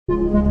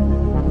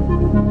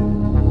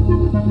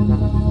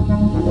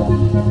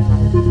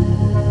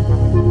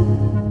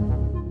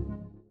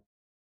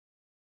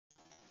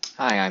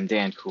Hi, I'm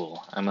Dan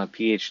Kool. I'm a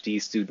PhD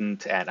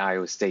student at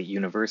Iowa State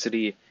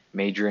University,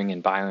 majoring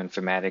in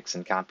bioinformatics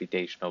and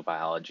computational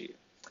biology.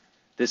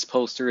 This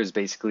poster is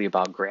basically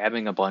about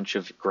grabbing a bunch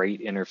of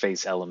great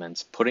interface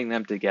elements, putting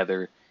them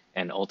together,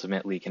 and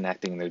ultimately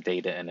connecting their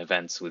data and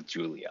events with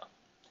Julia.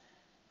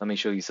 Let me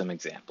show you some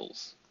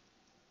examples.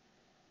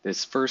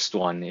 This first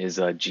one is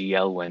a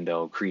GL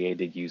window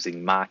created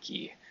using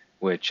Mach-E,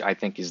 which I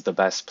think is the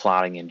best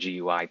plotting and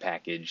GUI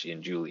package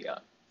in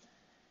Julia.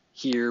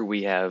 Here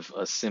we have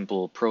a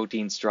simple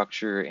protein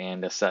structure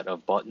and a set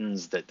of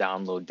buttons that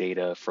download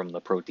data from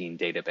the protein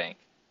databank.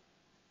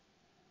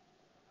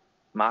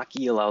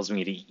 Mach-E allows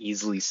me to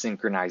easily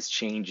synchronize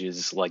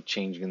changes like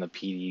changing the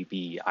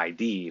PDB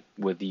ID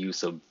with the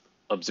use of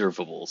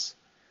observables.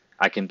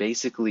 I can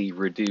basically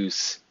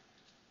reduce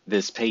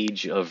this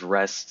page of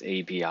REST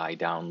API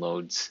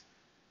downloads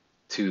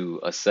to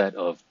a set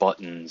of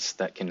buttons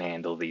that can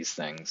handle these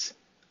things.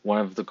 One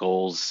of the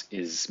goals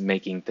is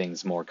making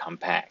things more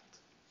compact.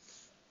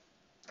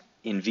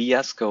 In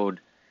VS Code,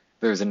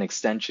 there's an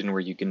extension where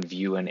you can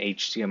view an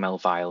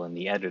HTML file in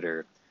the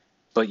editor,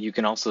 but you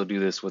can also do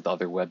this with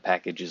other web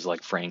packages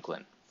like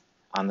Franklin.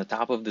 On the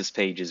top of this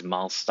page is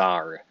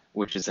malstar,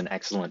 which is an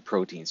excellent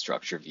protein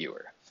structure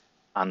viewer.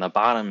 On the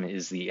bottom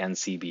is the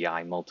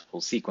NCBI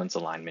multiple sequence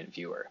alignment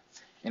viewer.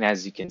 And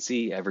as you can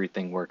see,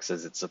 everything works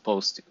as it's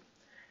supposed to.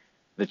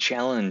 The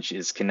challenge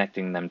is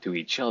connecting them to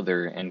each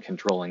other and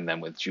controlling them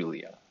with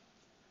Julia.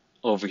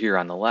 Over here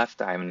on the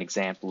left, I have an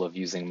example of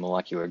using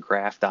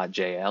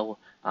moleculargraph.jl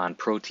on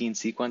protein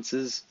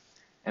sequences,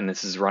 and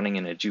this is running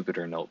in a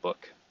Jupyter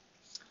notebook.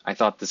 I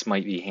thought this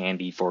might be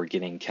handy for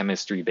getting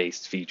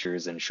chemistry-based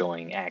features and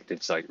showing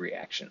active site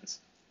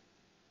reactions.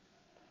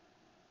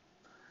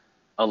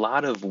 A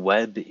lot of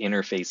web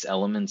interface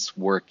elements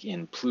work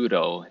in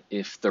Pluto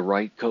if the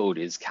right code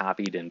is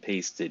copied and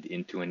pasted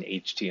into an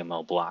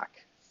HTML block,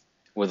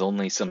 with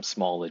only some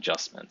small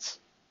adjustments.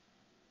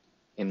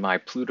 In my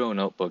Pluto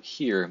notebook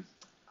here,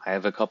 I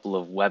have a couple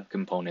of web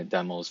component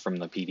demos from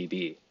the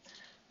PDB.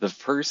 The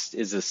first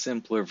is a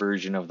simpler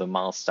version of the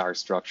malstar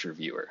structure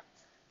viewer.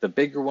 The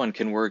bigger one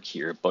can work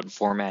here, but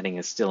formatting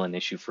is still an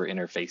issue for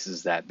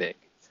interfaces that big.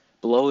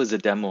 Below is a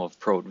demo of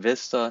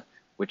ProtVista,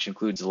 which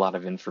includes a lot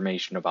of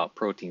information about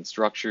protein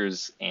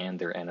structures and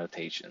their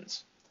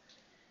annotations.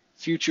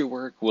 Future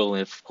work will,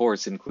 of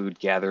course, include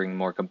gathering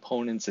more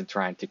components and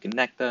trying to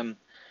connect them.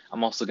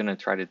 I'm also going to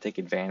try to take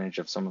advantage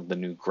of some of the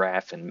new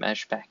graph and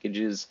mesh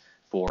packages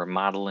for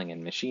modeling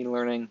and machine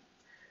learning.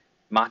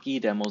 Mach-E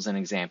demos and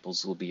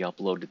examples will be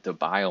uploaded to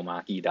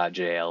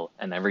biomach.jl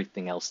and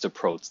everything else to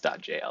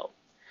prots.jl.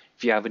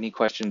 If you have any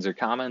questions or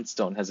comments,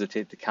 don't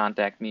hesitate to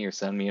contact me or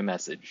send me a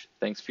message.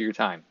 Thanks for your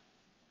time.